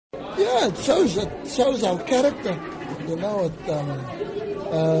Yeah, it shows our character. You know,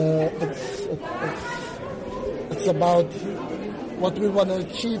 it's about what we want to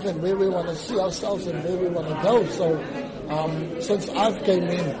achieve and where we want to see ourselves and where we want to go. So since I've came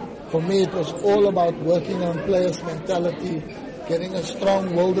in, for me it was all about working on players' mentality, getting a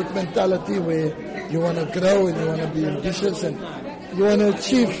strong-willed mentality where you want to grow and you want to be ambitious and you want to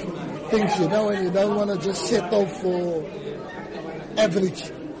achieve things, you know, and you don't want to just settle for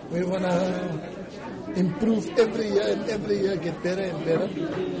average. We want to improve every year, get better and better.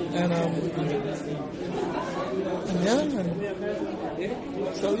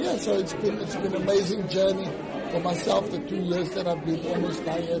 So it's been an amazing journey for myself, the 2 years that I've been almost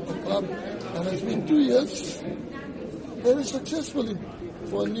now here at the club. And it's been 2 years very successfully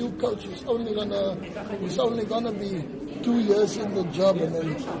for a new coach. He's only gonna be 2 years in the job, and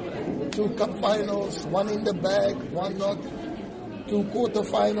then 2 cup finals, 1 in the bag, 1 not, 2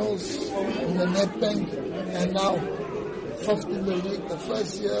 quarterfinals in the net bank, and now 5th in the league the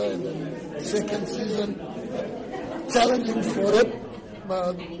first year, and then second season, challenging for it,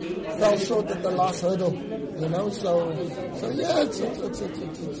 but fell short at the last hurdle, you know. So yeah, it's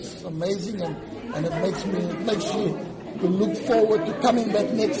amazing, and it makes you to look forward to coming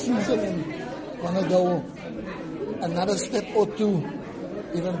back next season and want to go another step or 2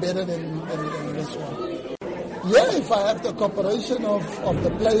 even better than this one. Yeah, if I have the cooperation of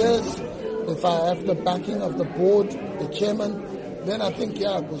the players, if I have the backing of the board, the chairman, then I think,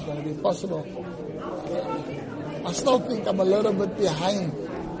 yeah, it was going to be possible. I still think I'm a little bit behind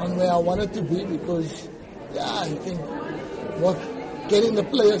on where I wanted to be because, yeah, I think getting the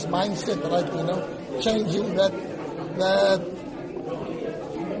players' mindset right, you know, changing that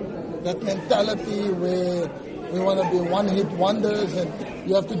mentality where we want to be one-hit wonders, and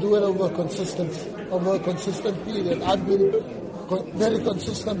you have to do it over a consistent period. I've been very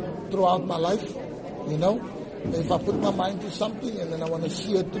consistent throughout my life, you know. If I put my mind to something and then I want to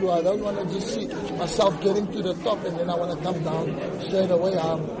see it through, I don't want to just see myself getting to the top and then I want to come down straight away.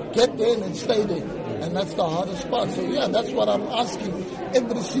 Get there and stay there. And that's the hardest part. So yeah, that's what I'm asking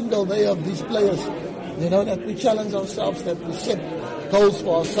every single day of these players. You know, that we challenge ourselves, that we set goals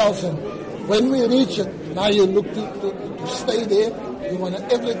for ourselves. And when we reach it, now you look to stay there. You want to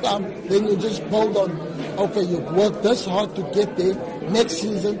every time, then you just build on, okay, you work this hard to get there. Next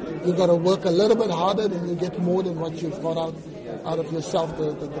season, you've got to work a little bit harder, and you get more than what you've got out of yourself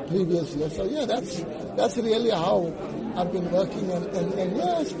the previous year. So yeah, that's really how I've been working, and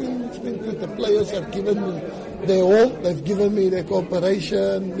yeah, it's been good. The players have given me their all. They've given me their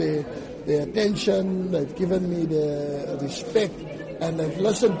cooperation, their attention. They've given me their respect, and they've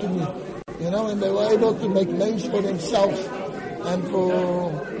listened to me. You know, and they were able to make names for themselves, and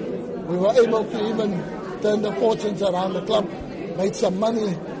we were able to even turn the fortunes around the club. Made some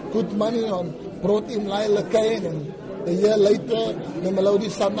money, good money brought in Lyle Kane, and a year later the Melody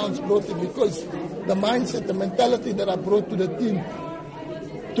Sundowns brought it because the mindset, the mentality that I brought to the team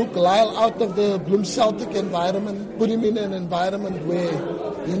took Lyle out of the Bloem Celtic environment, put him in an environment where,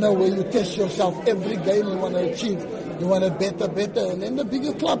 you know, where you test yourself every game. You want to achieve, you want to better, and then the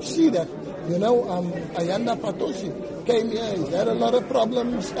bigger clubs see that. You know, Ayanda Patosi came here, he's had a lot of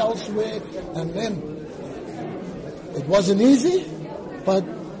problems elsewhere, and then it wasn't easy, but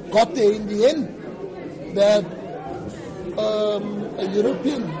got there in the end. That a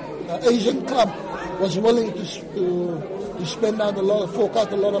European, Asian club was willing to spend out fork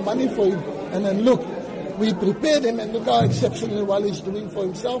out a lot of money for him. And then look, we prepared him, and look how exceptionally well he's doing for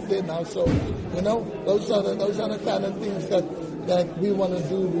himself there now. So, you know, those are the kind of things that we want to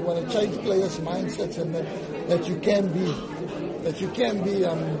do. We want to change players' mindsets, and that you can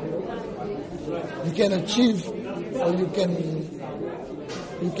achieve. Or you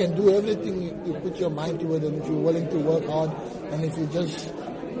can do everything you put your mind to it, and if you're willing to work hard, and if you just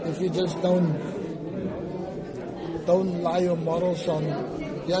don't lie your morals on,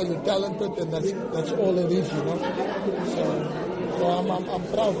 yeah, you're talented, and that's all it is, you know. So I'm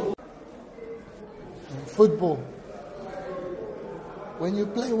proud. In football, when you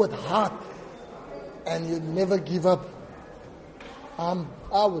play with heart and you never give up, I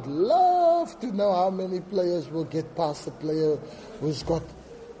would love to know how many players will get past a player who's got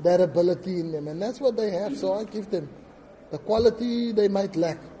that ability in them. And that's what they have, so I give them. The quality they might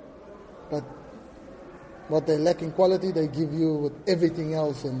lack, but what they lack in quality, they give you with everything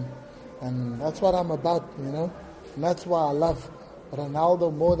else. And that's what I'm about, you know. And that's why I love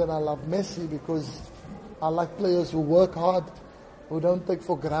Ronaldo more than I love Messi, because I like players who work hard, who don't take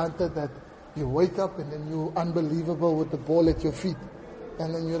for granted that you wake up and then you're unbelievable with the ball at your feet.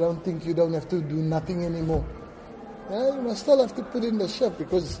 And then you don't think you don't have to do nothing anymore. Yeah, you must still have to put in the shift,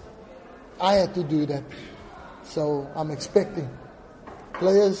 because I had to do that. So I'm expecting.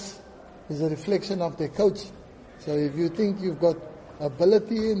 Players is a reflection of their coach. So if you think you've got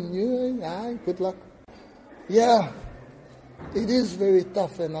ability in you, good luck. Yeah, it is very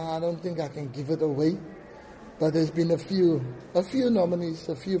tough, and I don't think I can give it away. But there's been a few nominees,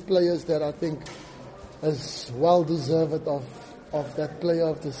 a few players that I think is well deserved of that player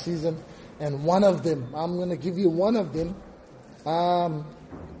of the season. And one of them, I'm going to give you one of them,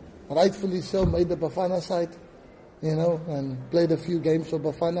 rightfully so, made the Bafana side, and played a few games for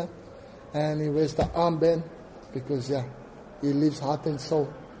Bafana. And he wears the armband because, he lives heart and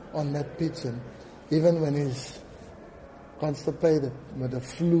soul on that pitch. And even when he's constipated with the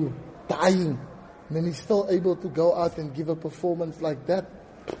flu, dying, and then he's still able to go out and give a performance like that,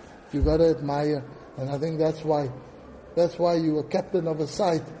 you got to admire. And I think that's why you're a captain of a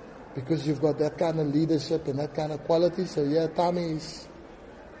side, because you've got that kind of leadership and that kind of quality. So Tommy is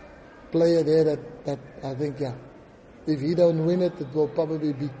a player there that I think, if he don't win it, it will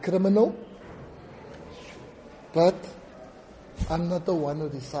probably be criminal. But I'm not the one who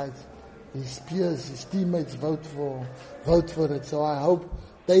decides. His peers, his teammates vote for it. So I hope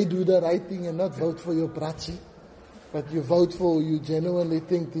they do the right thing and not vote for your brachi, but you vote for who you genuinely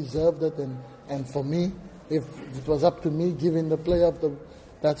think deserved it. And for me, if it was up to me giving the player of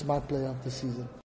that's my player of the season.